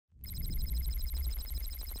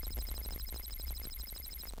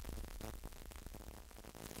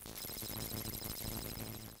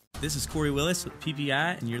This is Corey Willis with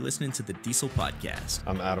PPEI, and you're listening to the Diesel Podcast.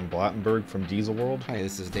 I'm Adam Blattenberg from Diesel World. Hi,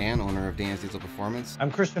 this is Dan, owner of D&J Diesel Performance.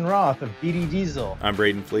 I'm Christian Roth of DD Diesel. I'm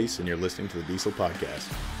Braden Fleece, and you're listening to the Diesel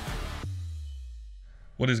Podcast.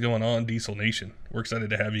 What is going on, Diesel Nation? We're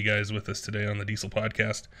excited to have you guys with us today on the Diesel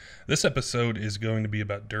Podcast. This episode is going to be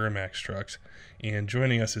about Duramax trucks, and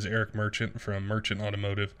joining us is Eric Merchant from Merchant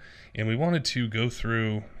Automotive, and we wanted to go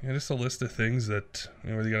through just a list of things that,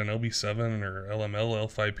 whether you got an LB7 or LML,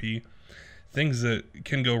 L5P, things that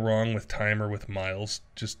can go wrong with time or with miles,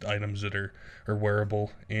 just items that are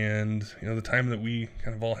wearable, and the time that we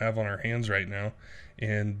kind of all have on our hands right now,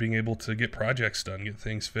 and being able to get projects done, get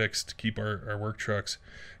things fixed, keep our work trucks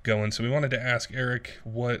going. So we wanted to ask Eric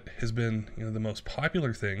what has been the most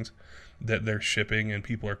popular things that they're shipping and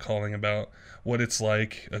people are calling about, what it's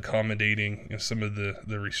like accommodating some of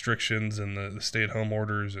the restrictions and the stay-at-home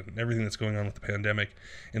orders and everything that's going on with the pandemic,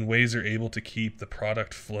 and ways they're able to keep the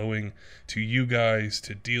product flowing to you guys,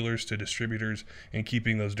 to dealers, to distributors, and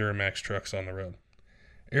keeping those Duramax trucks on the road.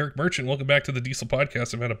 Eric Merchant, welcome back to the Diesel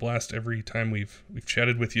Podcast. I've had a blast every time we've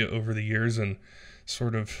chatted with you over the years, and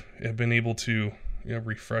sort of have been able to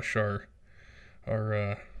refresh our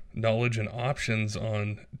knowledge and options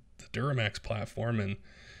on the Duramax platform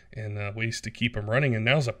and ways to keep them running. And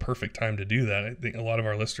now's a perfect time to do that. I think a lot of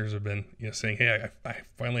our listeners have been saying, hey, I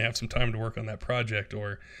finally have some time to work on that project,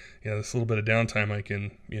 or this little bit of downtime I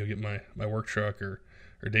can get my work truck or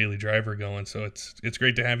daily driver going. So it's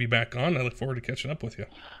great to have you back on. I look forward to catching up with you.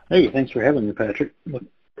 Hey, thanks for having me, Patrick.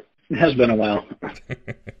 It has been a while.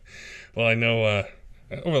 Well, I know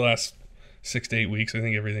over the last 6 to 8 weeks, I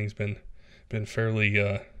think everything's been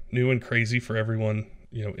fairly new and crazy for everyone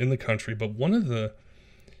in the country. But one of the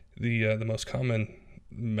most common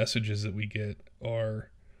messages that we get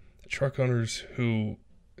are truck owners who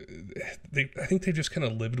I think they just kind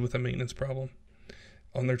of lived with a maintenance problem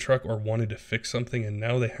on their truck or wanted to fix something, and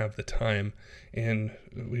now they have the time. And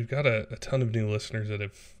we've got a ton of new listeners that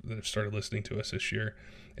have started listening to us this year.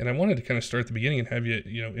 And I wanted to kind of start at the beginning and have you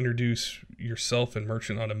introduce yourself and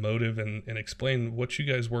Merchant Automotive and explain what you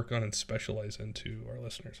guys work on and specialize in to our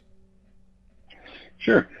listeners.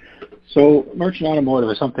 Sure. So Merchant Automotive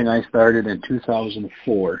is something I started in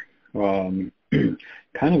 2004, kind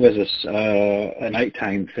of as a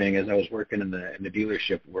nighttime thing as I was working in the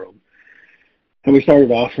dealership world. And we started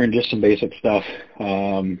offering just some basic stuff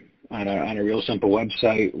on a real simple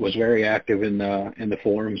website. Was very active in the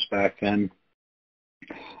forums back then,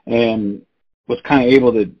 and was kind of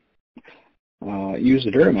able to use the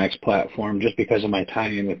Duramax platform just because of my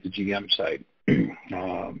tie-in with the GM side.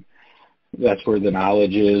 That's where the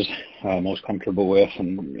knowledge is most comfortable with,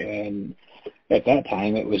 and at that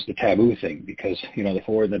time it was the taboo thing because the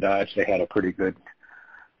Ford and the Dodge, they had a pretty good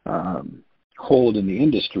hold in the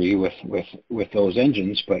industry with those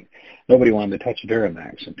engines, but nobody wanted to touch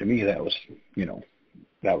Duramax, and to me that was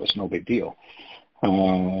no big deal.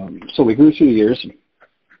 So we grew through the years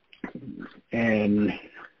and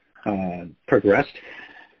progressed,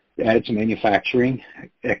 added some manufacturing,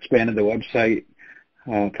 expanded the website,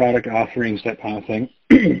 product offerings, that kind of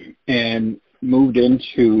thing, and moved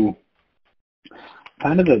into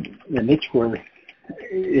kind of the niche where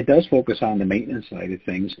it does focus on the maintenance side of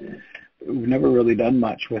things. We've never really done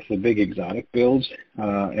much with the big exotic builds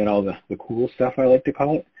and all the cool stuff, I like to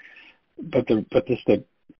call it. But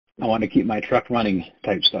I want to keep my truck running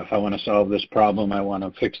type stuff. I want to solve this problem. I want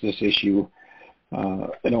to fix this issue.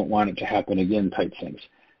 I don't want it to happen again type things.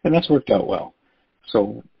 And that's worked out well.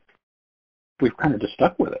 So we've kind of just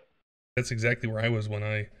stuck with it. That's exactly where I was when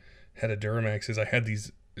I had a Duramax. Is I had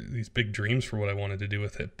these big dreams for what I wanted to do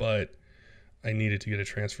with it, but I needed to get a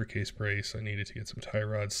transfer case brace. I needed to get some tie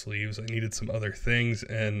rod sleeves. I needed some other things,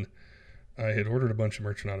 and I had ordered a bunch of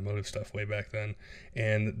Merchant Automotive stuff way back then,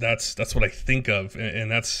 and that's what I think of,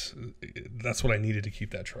 and that's what I needed to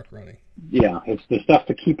keep that truck running. Yeah, it's the stuff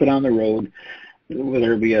to keep it on the road,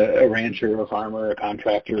 whether it be a rancher, a farmer, a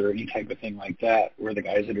contractor, or any type of thing like that, where the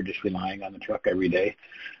guys that are just relying on the truck every day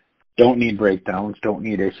don't need breakdowns, don't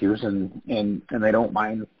need issues, and they don't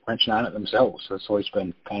mind wrenching on it themselves. So it's always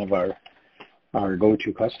been kind of our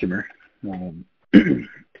go-to customer,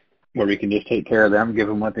 where we can just take care of them, give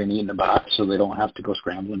them what they need in the box so they don't have to go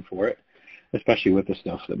scrambling for it, especially with the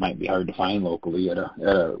stuff that might be hard to find locally at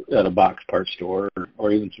a box part store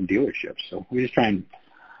or even some dealerships. So we just try and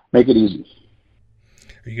make it easy.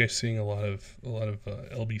 Are you guys seeing a lot of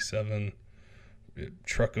LB7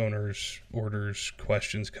 truck owners orders,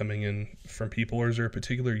 questions coming in from people, or is there a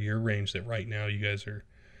particular year range that right now you guys are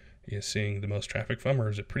seeing the most traffic from, or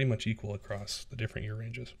is it pretty much equal across the different year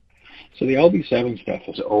ranges? So the LB7 stuff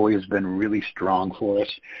has always been really strong for us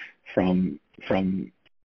from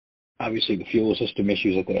obviously the fuel system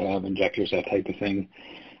issues that they have, injectors, that type of thing.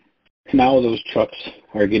 Now those trucks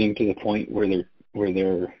are getting to the point where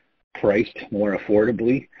they're priced more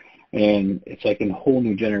affordably, and it's like a whole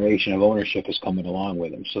new generation of ownership is coming along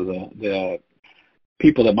with them. So the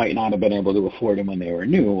people that might not have been able to afford them when they were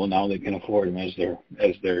new, well, now they can afford them as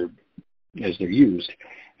they're used.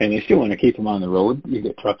 And they still want to keep them on the road. You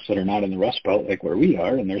get trucks that are not in the rust belt like where we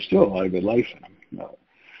are, and there's still a lot of good life in them.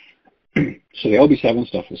 So the LB7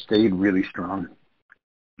 stuff has stayed really strong.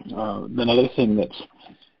 Another thing that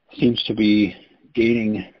seems to be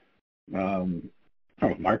gaining, I don't know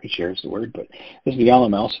if market share is the word, but this is the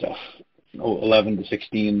LML stuff. 11 to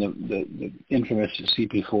 16, the infamous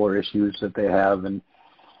CP4 issues that they have, and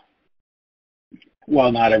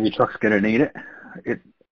while not every truck's going to need it,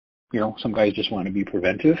 some guys just want to be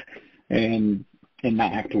preventive and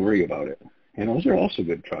not have to worry about it. And those are also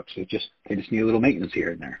good trucks. They just need a little maintenance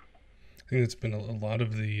here and there. I think it's been a lot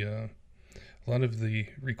of the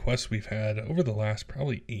requests we've had over the last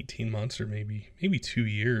probably 18 months or maybe 2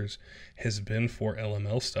 years has been for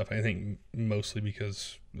LML stuff. I think mostly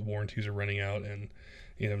because the warranties are running out, and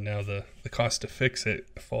now the cost to fix it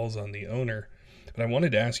falls on the owner. But I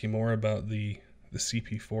wanted to ask you more about the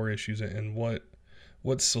CP4 issues and what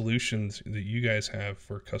solutions that you guys have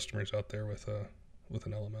for customers out there with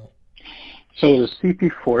an LML. So the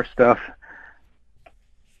CP4 stuff,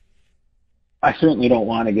 I certainly don't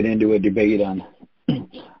want to get into a debate on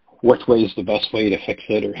which way is the best way to fix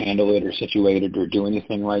it or handle it or situate it or do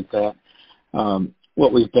anything like that.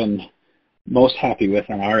 What we've been most happy with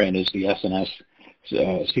on our end is the SNS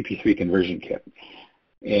CP3 conversion kit.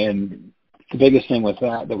 And the biggest thing with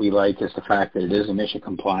that we like is the fact that it is emission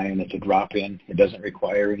compliant. It's a drop-in. It doesn't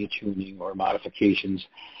require any tuning or modifications.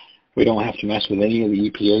 We don't have to mess with any of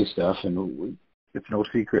the EPA stuff, and it's no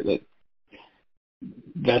secret that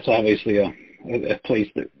that's obviously a place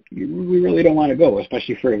that we really don't want to go,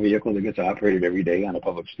 especially for a vehicle that gets operated every day on a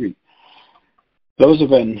public street. Those have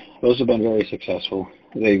been very successful.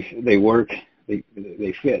 They work.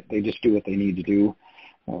 They fit. They just do what they need to do.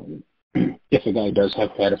 If a guy does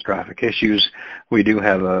have catastrophic issues, we do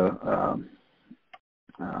have a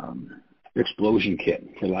explosion kit,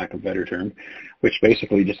 for lack of a better term, which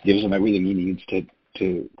basically just gives him everything he needs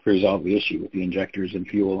to resolve the issue with the injectors and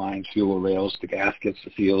fuel lines, fuel rails, the gaskets,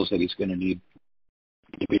 the seals that he's going to need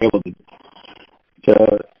to be able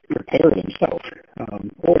to repair it himself.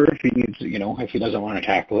 Or if he needs, if he doesn't want to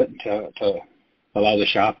tackle it, to allow the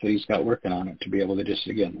shop that he's got working on it to be able to just,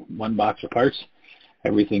 again, one box of parts,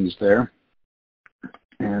 everything's there,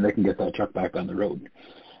 and they can get that truck back on the road.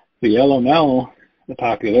 The LML, the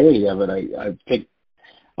popularity of it, I think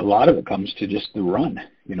a lot of it comes to just the run.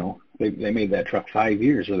 They made that truck 5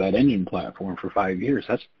 years, or that engine platform for 5 years.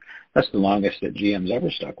 That's the longest that GM's ever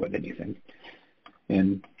stuck with anything.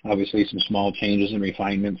 And obviously some small changes and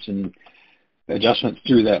refinements and adjustments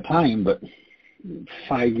through that time, but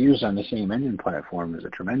 5 years on the same engine platform is a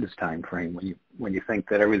tremendous time frame when you think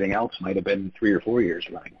that everything else might have been 3 or 4 years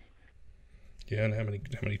running. Yeah, and how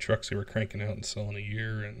many trucks they were cranking out and selling a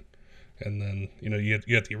year, and then you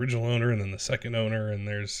got the original owner and then the second owner, and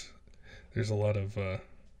there's a lot of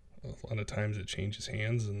times it changes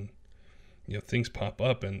hands, and things pop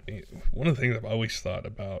up. And one of the things I've always thought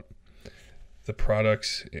about the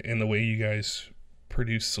products and the way you guys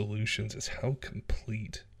produce solutions is how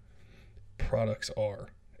complete products are.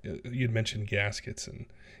 You'd mentioned gaskets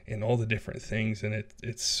and all the different things, and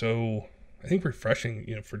it's so, I think, refreshing,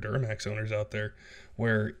 for Duramax owners out there,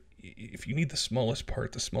 where if you need the smallest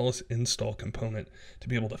part, the smallest install component to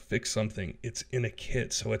be able to fix something, it's in a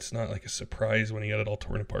kit, so it's not like a surprise when you got it all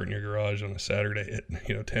torn apart in your garage on a Saturday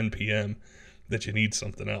at 10 p.m. that you need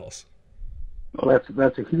something else. Well,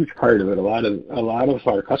 that's a huge part of it. A lot of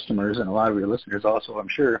our customers and a lot of your listeners also, I'm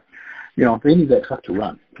sure, they need that truck to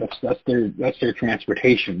run. That's their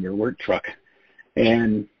transportation, their work truck.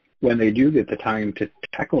 And when they do get the time to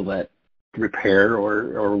tackle that repair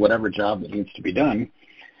or whatever job that needs to be done,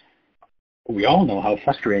 we all know how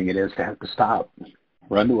frustrating it is to have to stop,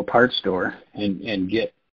 run to a parts store, and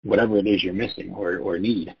get whatever it is you're missing or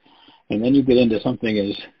need. And then you get into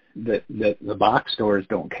something that the box stores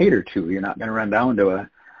don't cater to. You're not going to run down to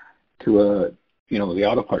a the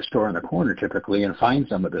auto parts store on the corner typically and find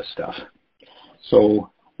some of this stuff.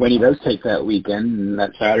 So when he does take that weekend and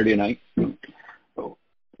that Saturday night,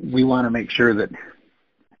 we want to make sure that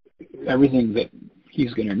everything that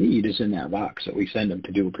he's going to need is in that box that we send him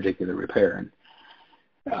to do a particular repair. And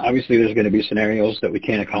obviously there's going to be scenarios that we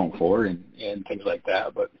can't account for and things like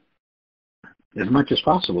that, but as much as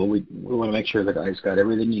possible, we want to make sure the guy's got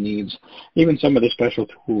everything he needs, even some of the special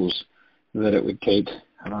tools that it would take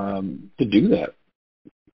to do that.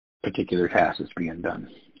 particular task that's being done.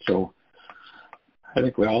 So I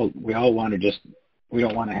think we all want to we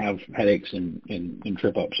don't want to have headaches and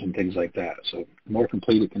trip ups and things like that. So the more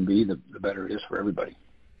complete it can be, the better it is for everybody.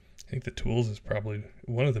 I think the tools is probably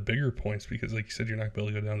one of the bigger points, because like you said, you're not going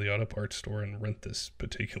to be able to go down to the auto parts store and rent this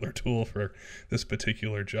particular tool for this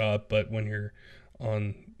particular job. But when you're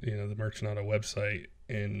on, the Merchant Auto website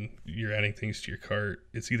and you're adding things to your cart,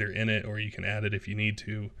 it's either in it or you can add it if you need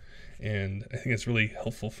to. And I think it's really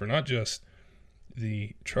helpful for not just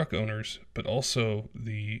the truck owners, but also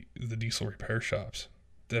the diesel repair shops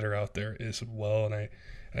that are out there as well. And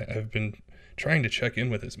I've been trying to check in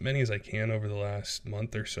with as many as I can over the last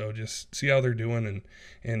month or so, just see how they're doing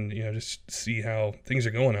and just see how things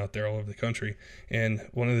are going out there all over the country. And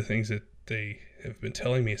one of the things that they have been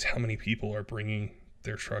telling me is how many people are bringing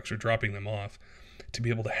their trucks or dropping them off to be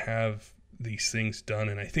able to have these things done.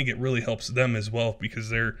 And I think it really helps them as well, because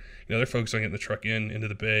they're focused on getting the truck into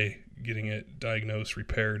the bay, getting it diagnosed,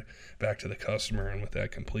 repaired, back to the customer. And with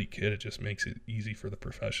that complete kit, it just makes it easy for the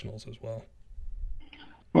professionals as well.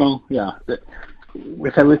 Well, yeah,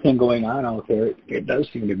 with everything going on out there, it does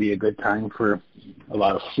seem to be a good time for a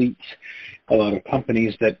lot of fleets, a lot of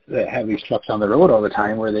companies that have these trucks on the road all the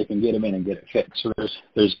time, where they can get them in and get it fixed. So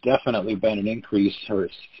there's definitely been an increase, or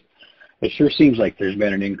it sure seems like there's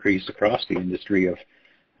been an increase across the industry of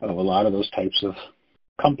a lot of those types of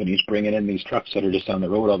companies bringing in these trucks that are just on the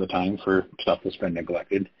road all the time for stuff that's been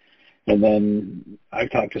neglected. And then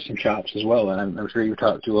I've talked to some shops as well, and I'm sure you've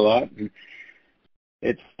talked to a lot. And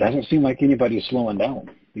it doesn't seem like anybody's slowing down.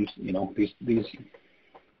 These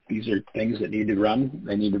are things that need to run.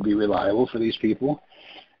 They need to be reliable for these people.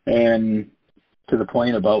 And to the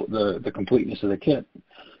point about the completeness of the kit,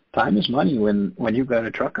 time is money when you've got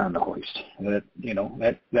a truck on the hoist.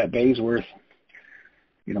 That bay's worth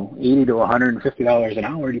 $80 to $150 an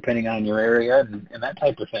hour, depending on your area and that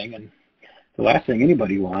type of thing. And the last thing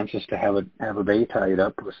anybody wants is to have a bay tied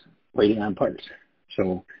up with waiting on parts.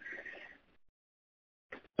 So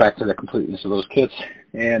back to the completeness of those kits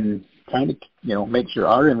and trying to make sure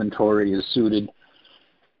our inventory is suited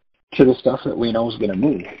to the stuff that we know is going to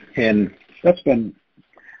move. And that's been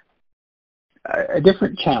a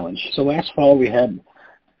different challenge. So last fall we had,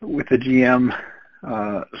 with the GM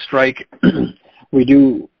strike, we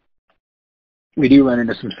do run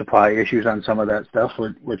into some supply issues on some of that stuff.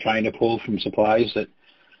 We're trying to pull from supplies that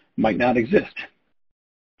might not exist.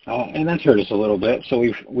 And that's hurt us a little bit. So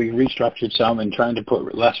we've restructured some and trying to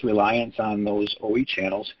put less reliance on those OE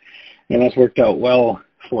channels. And that's worked out well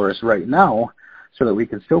for us right now, so that we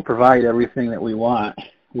can still provide everything that we want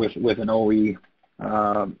with an OE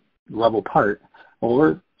level part,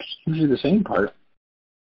 or usually the same part,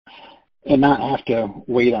 and not have to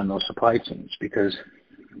wait on those supply chains, because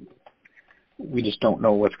we just don't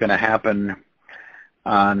know what's going to happen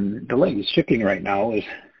on delays. Shipping right now is,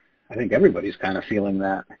 I think everybody's kind of feeling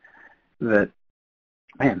that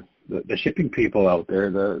man, the shipping people out there,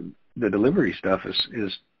 the delivery stuff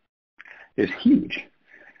is huge.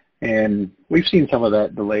 And we've seen some of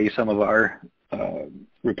that delay some of our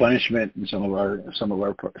replenishment and some of our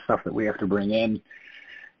stuff that we have to bring in.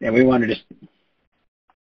 And we want to just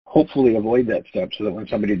hopefully avoid that step, so that when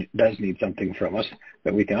somebody does need something from us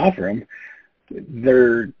that we can offer them,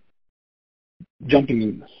 they're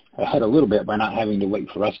jumping ahead a little bit by not having to wait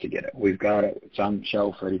for us to get it. We've got it. It's on the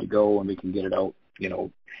shelf, ready to go, and we can get it out,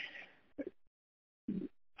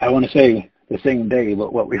 I want to say the same day,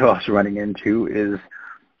 but what we're also running into is,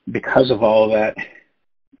 because of all of that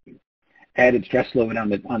added stress load on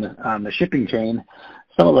the shipping chain,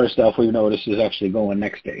 some of our stuff we've noticed is actually going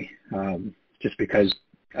next day, just because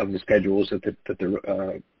of the schedules that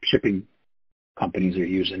the shipping companies are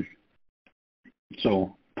using.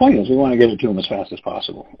 So point is, we want to get it to them as fast as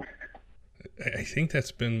possible. I think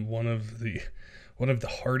that's been one of the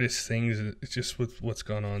hardest things, just with what's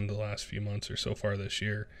gone on the last few months or so far this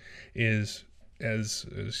year, is as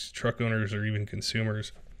truck owners or even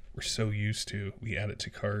consumers, we're so used to, we add it to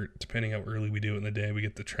cart, depending how early we do it in the day, we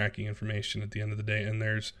get the tracking information at the end of the day, and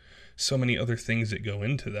there's so many other things that go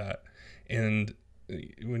into that. And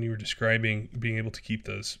when you were describing being able to keep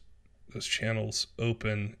those channels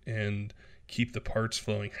open and keep the parts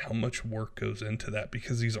flowing, how much work goes into that,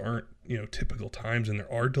 because these aren't typical times, and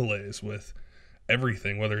there are delays with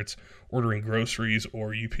everything, whether it's ordering groceries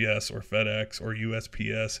or UPS or FedEx or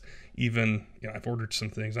USPS. Even I've ordered some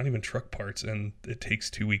things, not even truck parts, and it takes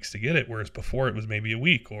 2 weeks to get it, whereas before it was maybe a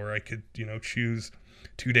week, or I could choose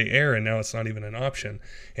 2-day air, and now it's not even an option.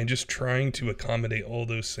 And just trying to accommodate all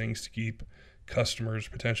those things to keep customers,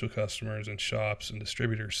 potential customers, and shops and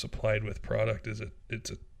distributors supplied with product it's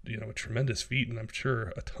a tremendous feat, and I'm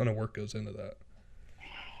sure a ton of work goes into that.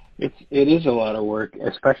 It is a lot of work,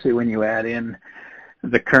 especially when you add in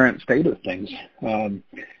the current state of things.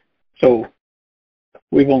 So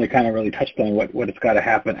we've only kind of really touched on what it's got to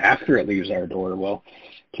happen after it leaves our door. Well,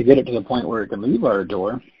 to get it to the point where it can leave our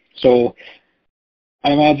door. So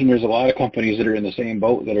I imagine there's a lot of companies that are in the same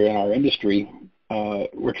boat that are in our industry.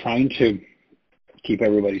 We're trying to keep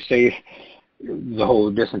everybody safe, the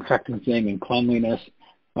whole disinfecting thing and cleanliness.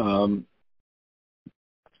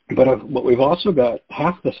 But what we've also got,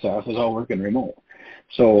 half the staff is all working remote.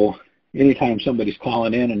 So anytime somebody's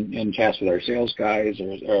calling in and chats with our sales guys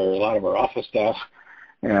or a lot of our office staff,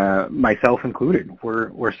 myself included,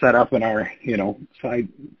 we're set up in our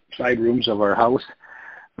side rooms of our house.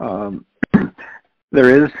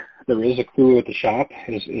 There is a crew at the shop,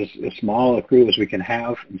 as small a crew as we can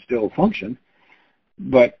have and still function,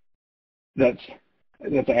 but that's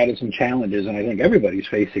added some challenges, and I think everybody's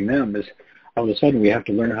facing them. Is all of a sudden we have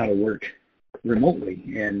to learn how to work remotely,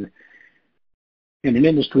 and in an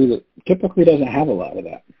industry that typically doesn't have a lot of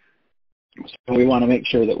that. So we want to make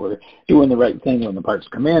sure that we're doing the right thing when the parts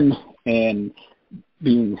come in and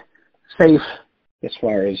being safe as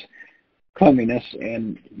far as cleanliness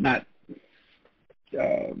and not,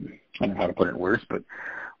 I don't know how to put it in words, but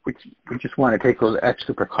we just want to take those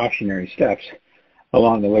extra precautionary steps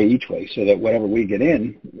along the way each way so that whatever we get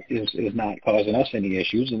in is not causing us any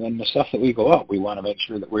issues. And then the stuff that we go out, we want to make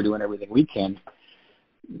sure that we're doing everything we can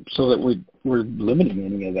so that we're limiting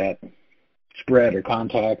any of that spread or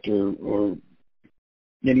contact or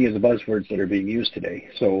any of the buzzwords that are being used today.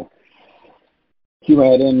 So you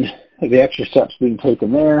add in the extra steps being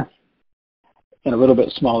taken there and a little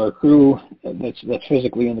bit smaller crew that's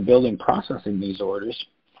physically in the building processing these orders,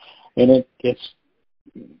 and it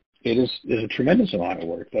is a tremendous amount of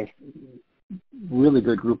work. There's a really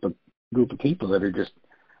good group of people that are just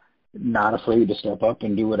not afraid to step up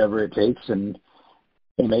and do whatever it takes and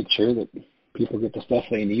make sure that people get the stuff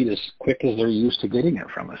they need as quick as they're used to getting it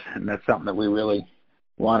from us. And that's something that we really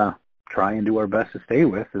want to try and do our best to stay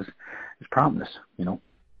with is promptness,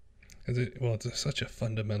 It's such a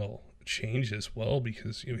fundamental change as well,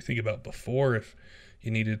 because you think about before, if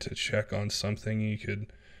you needed to check on something, you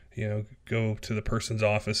could go to the person's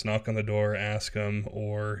office, knock on the door, ask them,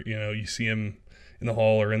 or you see them in the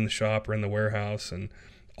hall or in the shop or in the warehouse, and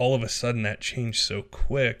all of a sudden that changed so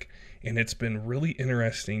quick. And it's been really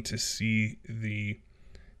interesting to see the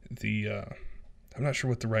I'm not sure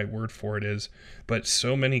what the right word for it is, but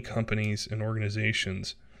so many companies and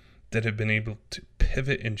organizations that have been able to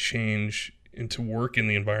pivot and change into work in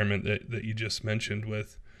the environment that you just mentioned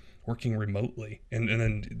with working remotely. And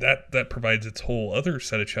then that provides its whole other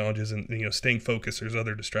set of challenges, and staying focused, there's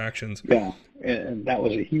other distractions. Yeah, and that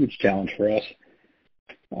was a huge challenge for us.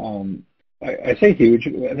 I say huge,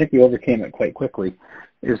 I think we overcame it quite quickly,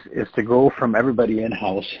 is to go from everybody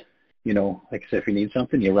in-house, like I said, if you need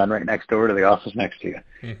something, you run right next door to the office next to you.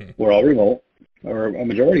 Mm-hmm. We're all remote, or a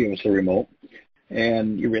majority of us are remote,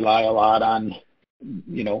 and you rely a lot on,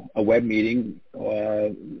 a web meeting,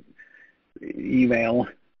 email,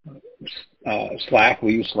 Slack.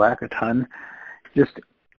 We use Slack a ton. Just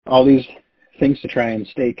all these things to try and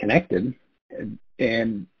stay connected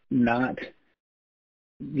and not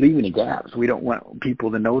leave any gaps. We don't want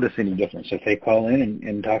people to notice any difference. If they call in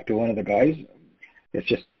and talk to one of the guys, it's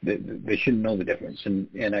just they shouldn't know the difference.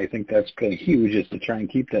 And I think that's kind of huge, is to try and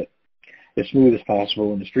keep that as smooth as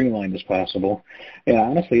possible and as streamlined as possible. And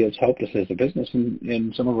honestly, it's helped us as a business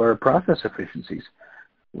in some of our process efficiencies.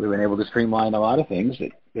 We've been able to streamline a lot of things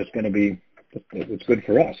that's good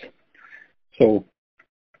for us. So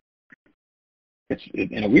it's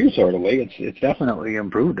in a weird sort of way, it's definitely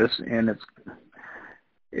improved us, and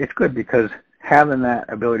it's good because having that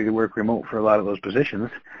ability to work remote for a lot of those positions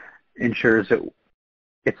ensures that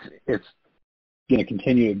it's going to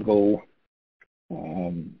continue to go,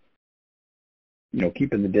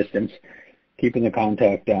 keeping the distance, keeping the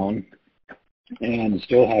contact down, and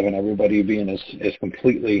still having everybody being as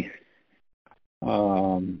completely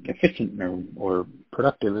efficient or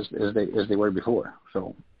productive as they were before.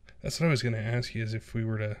 So that's what I was going to ask you, is if we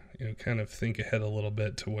were to kind of think ahead a little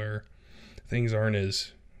bit to where things aren't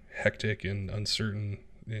as hectic and uncertain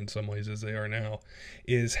in some ways as they are now,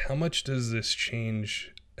 is how much does this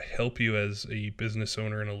change help you as a business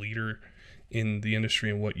owner and a leader in the industry,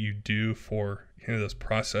 and what you do for those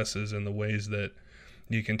processes and the ways that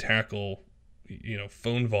you can tackle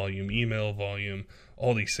phone volume, email volume,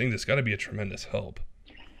 all these things? It's got to be a tremendous help.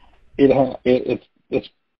 It's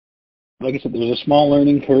like I said, there's a small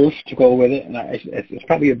learning curve to go with it, and it's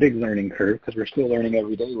probably a big learning curve because we're still learning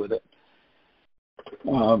every day with it.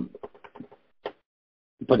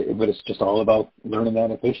 but it's just all about learning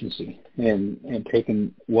that efficiency and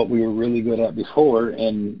taking what we were really good at before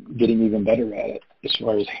and getting even better at it as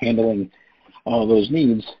far as handling all those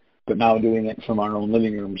needs, but now doing it from our own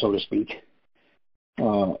living room, so to speak,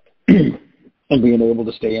 and being able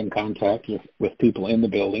to stay in contact with people in the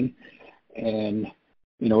building. And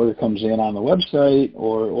whether it comes in on the website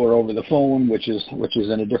or over the phone, which is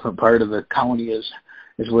in a different part of the county is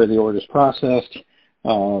where the order is processed.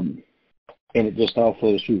 And it just all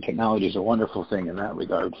flows through. Technology is a wonderful thing in that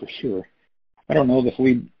regard, for sure. I don't know if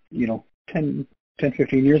we, 10,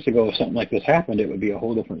 15 years ago, if something like this happened, it would be a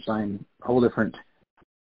whole different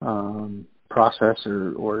process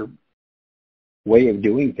or way of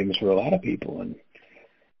doing things for a lot of people. And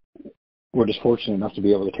we're just fortunate enough to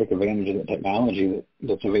be able to take advantage of the technology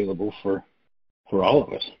that's available for all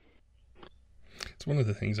of us. It's one of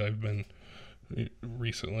the things I've been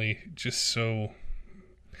recently just so...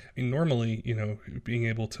 normally, being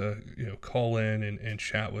able to, call in and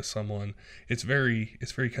chat with someone, it's very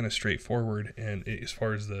kind of straightforward. And as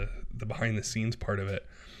far as the behind the scenes part of it,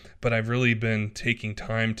 but I've really been taking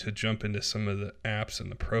time to jump into some of the apps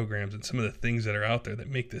and the programs and some of the things that are out there that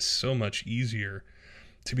make this so much easier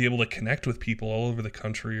to be able to connect with people all over the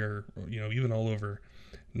country or, even all over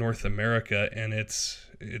North America. And it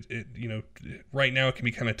right now it can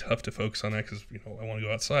be kind of tough to focus on that because, I want to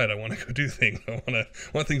go outside. I want to go do things. I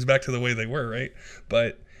want things back to the way they were. Right.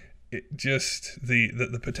 But it just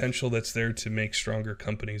the potential that's there to make stronger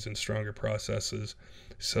companies and stronger processes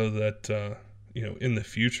so that, in the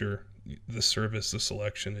future, the service, the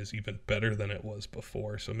selection is even better than it was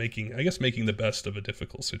before. So making the best of a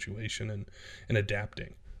difficult situation and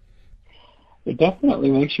adapting. It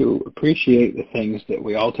definitely makes you appreciate the things that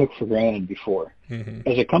we all took for granted before. Mm-hmm.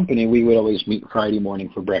 As a company, we would always meet Friday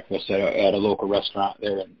morning for breakfast at a local restaurant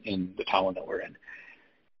there in the town that we're in.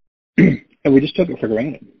 And we just took it for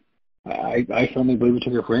granted. I firmly believe we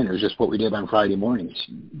took it for granted. It was just what we did on Friday mornings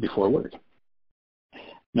before work.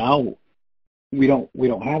 Now, we don't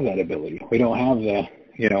have that ability. We don't have the,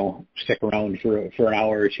 stick around for an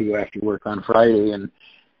hour or two after work on Friday and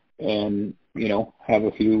have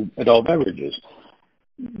a few adult beverages.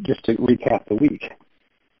 Just to recap the week,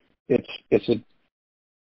 it's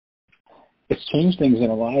changed things in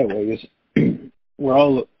a lot of ways. We're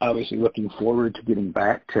all obviously looking forward to getting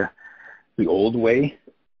back to the old way,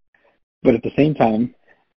 but at the same time,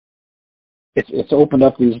 it's opened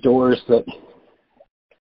up these doors that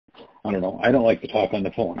I don't know. I don't like to talk on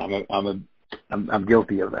the phone. I'm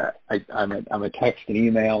guilty of that. I'm a text, an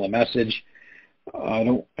email, a message.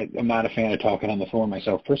 I'm not a fan of talking on the phone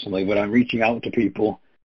myself personally, but I'm reaching out to people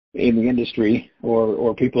in the industry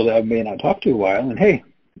or people that I may not talk to a while. And hey,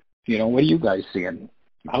 what are you guys seeing?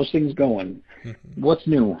 How's things going? Mm-hmm. What's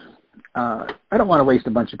new? I don't want to waste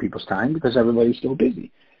a bunch of people's time because everybody's still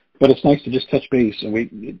busy. But it's nice to just touch base, and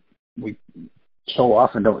we so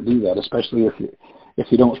often don't do that, especially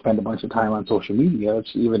if you don't spend a bunch of time on social media.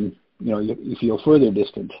 It's even you feel further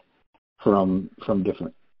distant from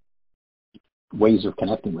different ways of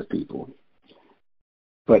connecting with people.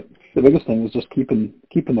 But the biggest thing is just keeping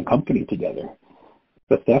the company together.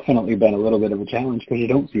 That's definitely been a little bit of a challenge because you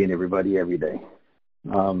don't see everybody every day.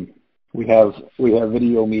 We have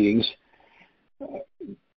video meetings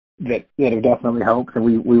that have definitely helped, and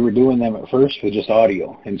we were doing them at first with just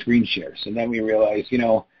audio and screen shares, and then we realized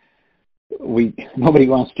nobody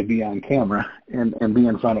wants to be on camera and be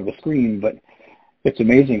in front of a screen, but it's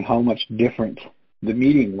amazing how much different the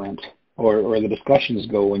meeting went or the discussions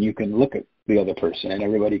go when you can look at the other person and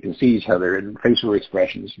everybody can see each other, and facial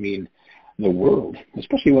expressions mean the world,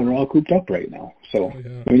 especially when we're all cooped up right now. So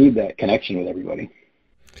we need that connection with everybody.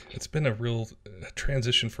 It's been a real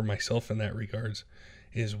transition for myself in that regards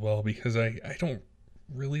as well, because I don't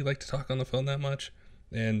really like to talk on the phone that much.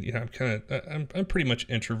 And, I'm pretty much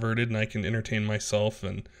introverted, and I can entertain myself.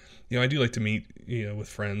 And, I do like to meet, with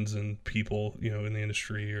friends and people, in the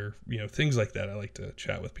industry or, things like that. I like to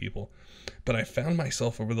chat with people. But I found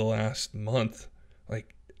myself over the last month,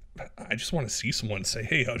 like, I just want to see someone and say,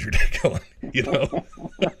 hey, how's your day going?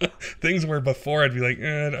 Things where before I'd be like,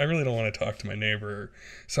 I really don't want to talk to my neighbor or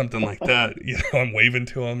something like that. I'm waving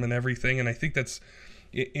to them and everything. And I think that's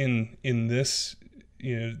in this,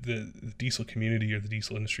 the diesel community or the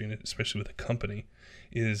diesel industry, and especially with a company,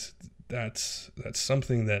 is that's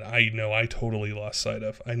something that I know I totally lost sight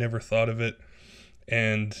of. I never thought of it.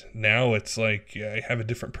 And now it's like I have a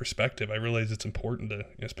different perspective. I realize it's important to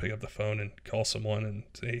just pick up the phone and call someone and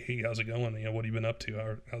say, hey, how's it going? What have you been up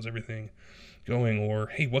to? How's everything going? Or,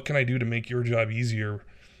 hey, what can I do to make your job easier,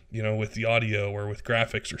 with the audio or with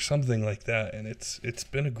graphics or something like that? And it's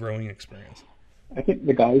been a growing experience. I think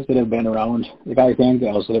the guys that have been around, the guys and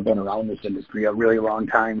gals that have been around this industry a really long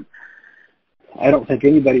time, I don't think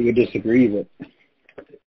anybody would disagree that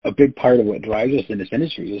a big part of what drives us in this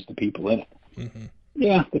industry is the people in it. Mm-hmm.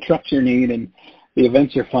 Yeah, the trucks are neat and the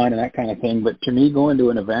events are fun and that kind of thing, but to me, going to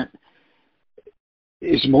an event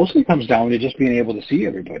is mostly comes down to just being able to see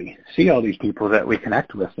everybody, see all these people that we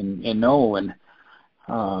connect with and know, and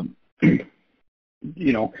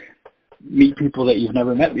you know, meet people that you've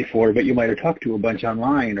never met before, but you might have talked to a bunch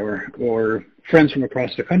online, or friends from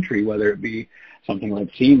across the country, whether it be something like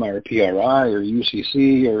SEMA or PRI or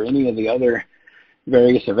UCC or any of the other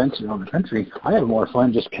various events around the country. I have more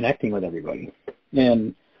fun just connecting with everybody.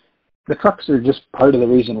 And the trucks are just part of the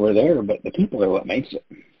reason we're there, but the people are what makes it.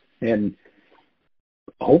 And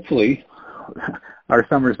hopefully our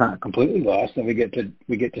summer's not completely lost, and we get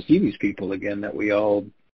to see these people again that we all,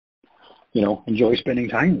 you know, enjoy spending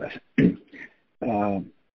time with.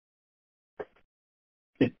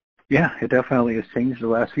 It definitely has changed the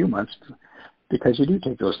last few months, because you do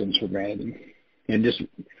take those things for granted, and just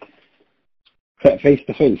face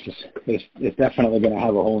to face is definitely going to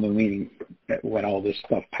have a whole new meaning when all this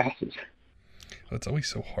stuff passes. Well, it's always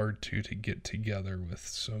so hard to get together with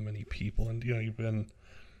so many people, and you know, you've been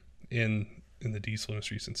in the diesel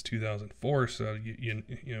industry since 2004, so you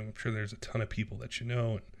know, I'm sure there's a ton of people that you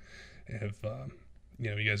know and have you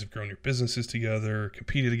know, you guys have grown your businesses together,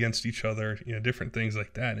 competed against each other, you know, different things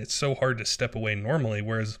like that. And it's so hard to step away normally,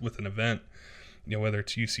 whereas with an event, you know, whether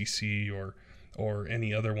it's UCC or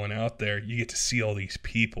any other one out there, you get to see all these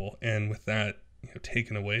people. And with that, you know,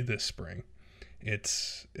 taken away this spring,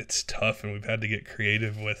 it's tough, and we've had to get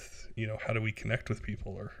creative with, you know, how do we connect with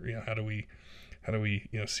people, or, you know, how do we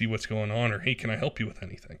you know, see what's going on, or hey, can I help you with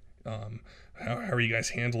anything? How are you guys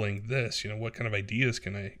handling this? You know, what kind of ideas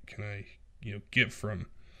can I you know, get from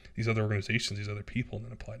these other organizations, these other people, and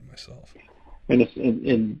then apply to myself? And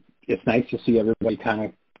it's nice to see everybody kind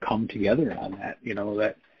of come together on that, you know,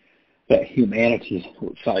 that humanity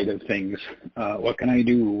side of things. What can I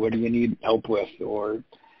do? What do you need help with? Or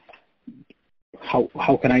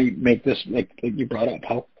how can I make this, like you brought up,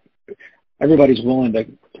 how everybody's willing to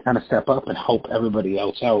kind of step up and help everybody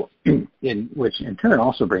else out, which in turn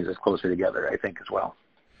also brings us closer together, I think, as well.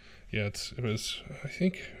 Yeah, it was, I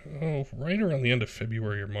think, right around the end of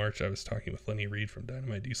February or March, I was talking with Lenny Reed from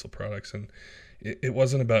Dynomite Diesel Products, and it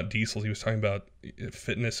wasn't about diesels. He was talking about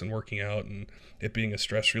fitness and working out and it being a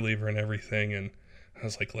stress reliever and everything. And I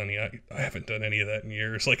was like, Lenny, I haven't done any of that in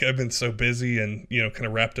years. Like, I've been so busy and, you know, kind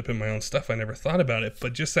of wrapped up in my own stuff, I never thought about it.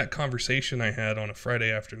 But just that conversation I had on a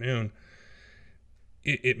Friday afternoon,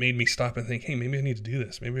 it made me stop and think, hey, maybe I need to do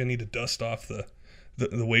this. Maybe I need to dust off the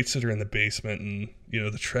weights that are in the basement and, you know,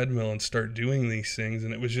 the treadmill, and start doing these things.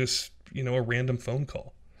 And it was just, you know, a random phone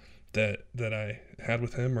call that I had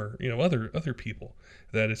with him, or, you know, other people,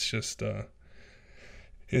 that it's just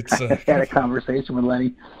it's I had a conversation with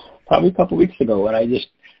Lenny probably a couple of weeks ago, and I just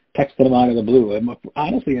texted him out of the blue. And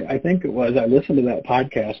honestly, I think it was, I listened to that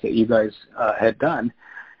podcast that you guys had done,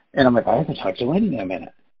 and I'm like, I haven't talked to Lenny in a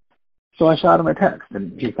minute. So I shot him a text,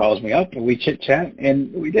 and he calls me up, and we chit-chat,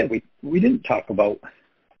 and we did. We didn't talk about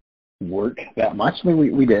work that much. I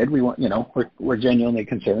mean, we did. We want, you know, we're genuinely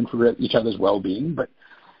concerned for each other's well-being, but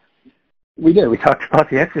we did. We talked about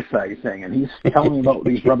the exercise thing, and he's telling me about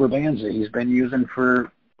these rubber bands that he's been using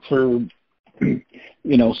for you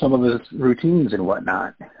know, some of his routines and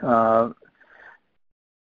whatnot.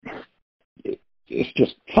 It's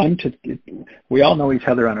just fun we all know each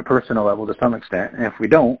other on a personal level to some extent, and if we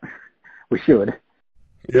don't, we should,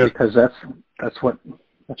 yeah, because that's what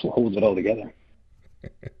holds it all together.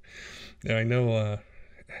 Yeah, I know.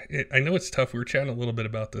 I know it's tough. We were chatting a little bit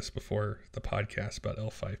about this before the podcast about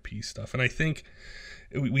L5P stuff, and I think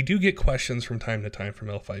we do get questions from time to time from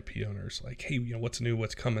L5P owners, like, hey, you know, what's new,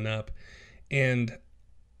 what's coming up, and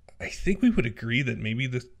I think we would agree that maybe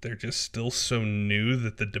they're just still so new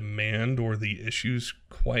that the demand or the issues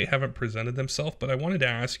quite haven't presented themselves. But I wanted to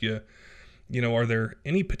ask you, you know, are there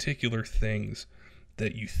any particular things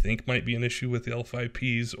that you think might be an issue with the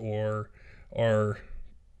L5Ps, or are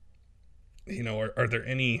there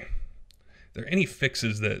any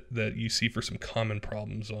fixes that you see for some common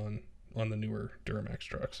problems on the newer Duramax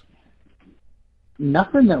trucks?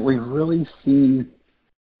 Nothing that we've really seen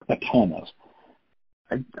a ton of.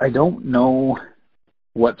 I don't know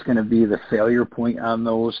what's going to be the failure point on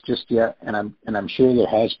those just yet, and I'm sure there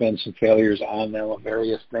has been some failures on them of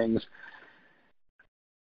various things.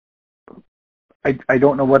 I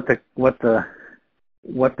don't know what the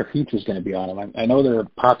feature is going to be on them. I know they're a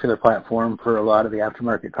popular platform for a lot of the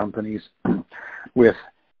aftermarket companies with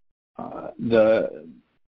the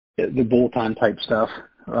bolt-on type stuff.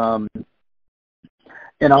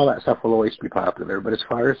 and all that stuff will always be popular. But as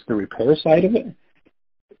far as the repair side of it,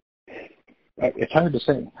 it's hard to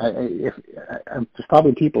say. There's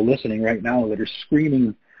probably people listening right now that are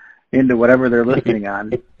screaming into whatever they're listening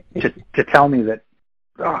on to tell me that,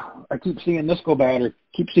 oh, I keep seeing this go bad or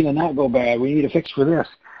keep seeing that go bad. We need a fix for this.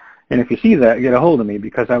 And if you see that, get a hold of me,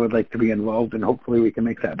 because I would like to be involved, and hopefully we can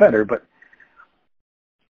make that better. But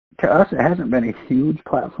to us, it hasn't been a huge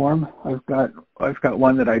platform. I've got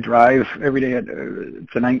one that I drive every day.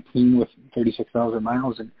 It's a 19 with 36,000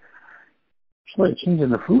 miles, and started changing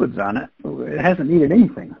the fluids on it. It hasn't needed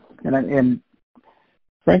anything, and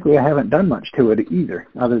frankly, I haven't done much to it either,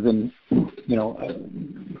 other than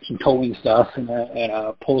some towing stuff and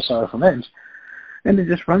a pulsar from Edge, and it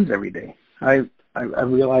just runs every day. I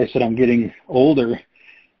realize that I'm getting older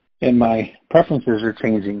and my preferences are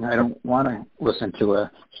changing. I don't want to listen to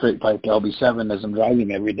a straight pipe LB7 as I'm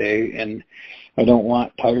driving every day, and I don't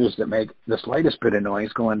want tires that make the slightest bit of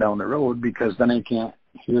noise going down the road, because then I can't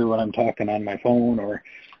hear when I'm talking on my phone or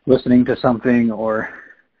listening to something, or,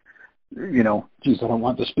 geez, I don't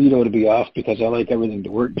want the speedo to be off because I like everything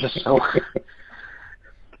to work just so.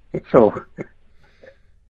 So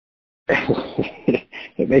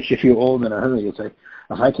it makes you feel old in a hurry. It's like,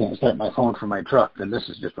 if I can't start my phone from my truck, then this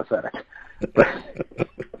is just pathetic. I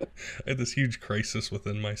had this huge crisis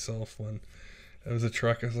within myself when I was a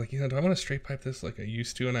truck. I was like, do I want to straight pipe this like I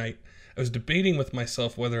used to? And I was debating with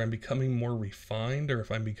myself whether I'm becoming more refined or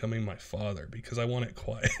if I'm becoming my father, because I want it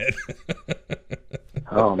quiet.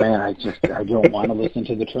 Oh man, I don't want to listen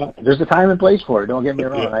to the truck. There's a time and place for it. Don't get me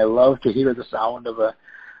wrong. Yeah. I love to hear the sound of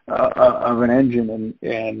an engine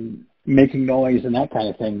and making noise and that kind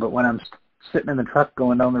of thing. But when I'm sitting in the truck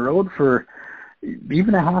going down the road for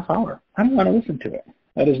even a half hour, I don't want to listen to it.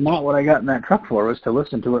 That is not what I got in that truck for, was to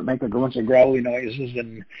listen to it make a bunch of growly noises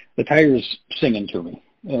and the tires singing to me.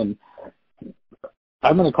 And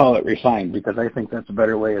I'm going to call it refined, because I think that's a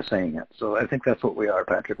better way of saying it. So I think that's what we are,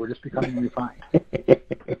 Patrick. We're just becoming refined.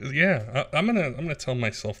 Yeah, I'm gonna tell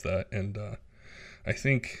myself that, and I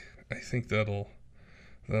think that'll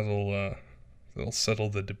settle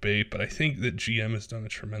the debate. But I think that GM has done a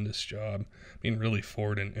tremendous job. I mean, really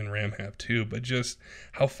Ford and Ram have too. But just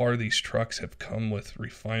how far these trucks have come with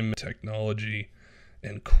refinement, technology,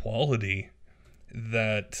 and quality,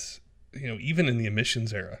 that even in the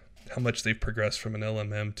emissions era, how much they've progressed from an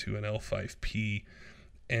LMM to an L5P,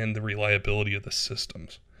 and the reliability of the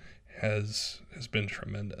systems has been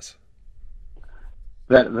tremendous.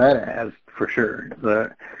 That has, for sure.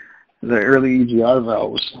 The early EGR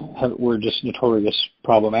valves were just notorious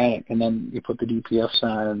problematic, and then you put the DPFs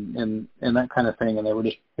on and that kind of thing, and they were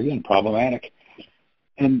just, again, problematic.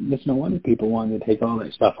 And it's no wonder people wanted to take all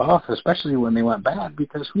that stuff off, especially when they went bad,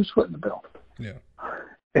 because who's footing the bill? Yeah.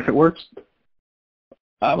 If it works,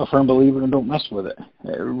 I'm a firm believer and don't mess with it.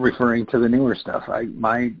 Referring to the newer stuff, I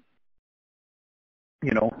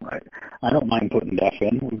don't mind putting DEF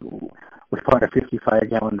in. We put a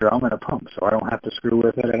 55-gallon drum and a pump, so I don't have to screw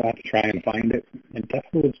with it. I don't have to try and find it. And DEF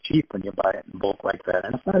fluid's cheap when you buy it in bulk like that,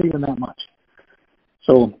 and it's not even that much.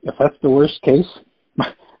 So if that's the worst case,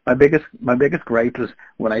 my biggest gripe is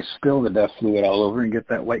when I spill the DEF fluid all over and get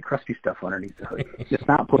that white crusty stuff underneath the hood. It's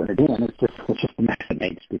not putting it in. It's just a mess it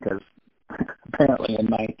makes, because apparently in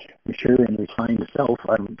my mature and refined self,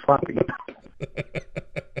 I'm sloppy.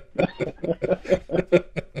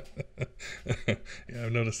 Yeah,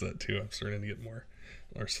 I've noticed that too. I'm starting to get more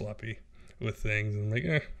sloppy with things, and I'm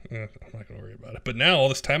like, I'm not going to worry about it. But now all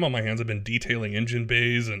this time on my hands, I've been detailing engine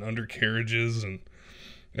bays and undercarriages and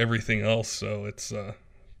everything else. So it's, I've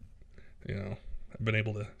been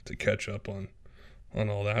able to catch up on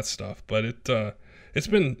all that stuff. But it's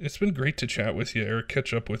been great to chat with you, Eric,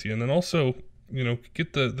 catch up with you, and then also,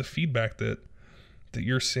 get the feedback that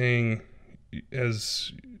you're saying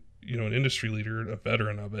as, an industry leader, a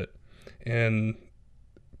veteran of it, and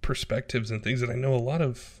perspectives and things that I know a lot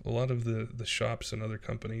of the shops and other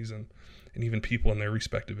companies and even people in their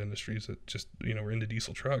respective industries that just, are into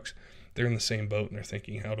diesel trucks, they're in the same boat, and they're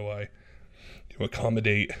thinking, how do I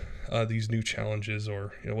accommodate these new challenges,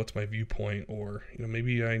 or, what's my viewpoint, or,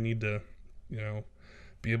 maybe I need to,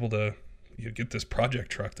 be able to get this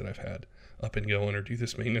project truck that I've had up and going, or do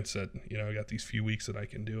this maintenance that, I got these few weeks that I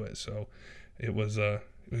can do it. So it was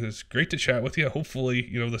great to chat with you. Hopefully,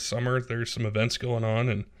 this summer there's some events going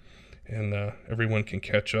on, and everyone can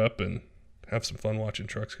catch up and have some fun watching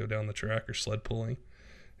trucks go down the track or sled pulling.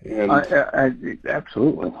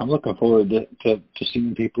 Absolutely. I'm looking forward to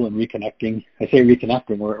seeing people and reconnecting. I say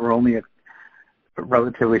reconnecting. We're only a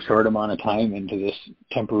relatively short amount of time into this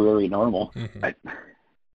temporary normal. Mm-hmm.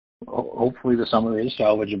 Hopefully the summer is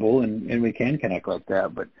salvageable and we can connect like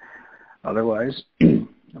that. But otherwise,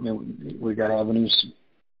 I mean, we got avenues.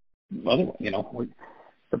 Otherwise,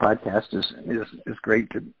 the podcast is great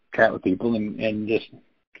to chat with people and just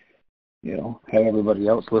have everybody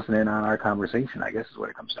else listen in on our conversation, I guess is what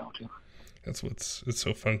it comes down to. It's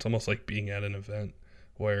so fun. It's almost like being at an event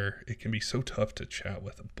where it can be so tough to chat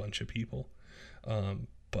with a bunch of people.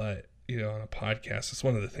 But, on a podcast, it's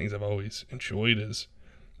one of the things I've always enjoyed is,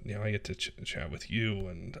 I get to chat with you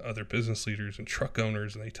and other business leaders and truck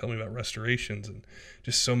owners, and they tell me about restorations and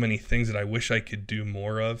just so many things that I wish I could do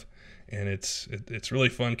more of. And it's really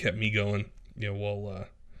fun, kept me going, while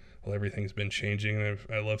everything's been changing. And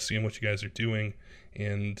I love seeing what you guys are doing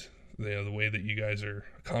and the way that you guys are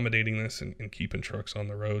accommodating this and keeping trucks on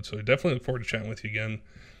the road. So I definitely look forward to chatting with you again,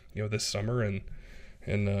 this summer and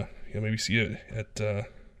maybe see you at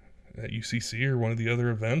UCC or one of the other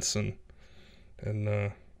events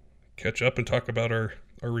and catch up and talk about our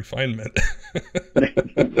refinement.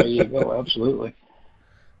 There you go. Absolutely.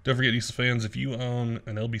 Don't forget, Diesel fans, if you own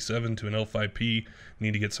an LB7 to an L5P,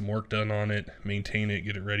 need to get some work done on it, maintain it,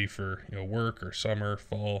 get it ready for work or summer,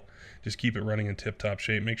 fall, just keep it running in tip-top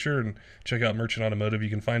shape. Make sure and check out Merchant Automotive. You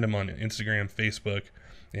can find them on Instagram, Facebook,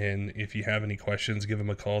 and if you have any questions, give them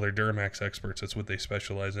a call. They're Duramax experts. That's what they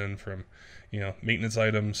specialize in, from maintenance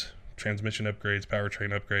items, transmission upgrades,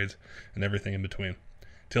 powertrain upgrades, and everything in between.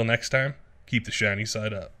 Till next time, keep the shiny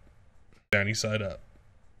side up. Shiny side up.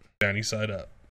 Shiny side up.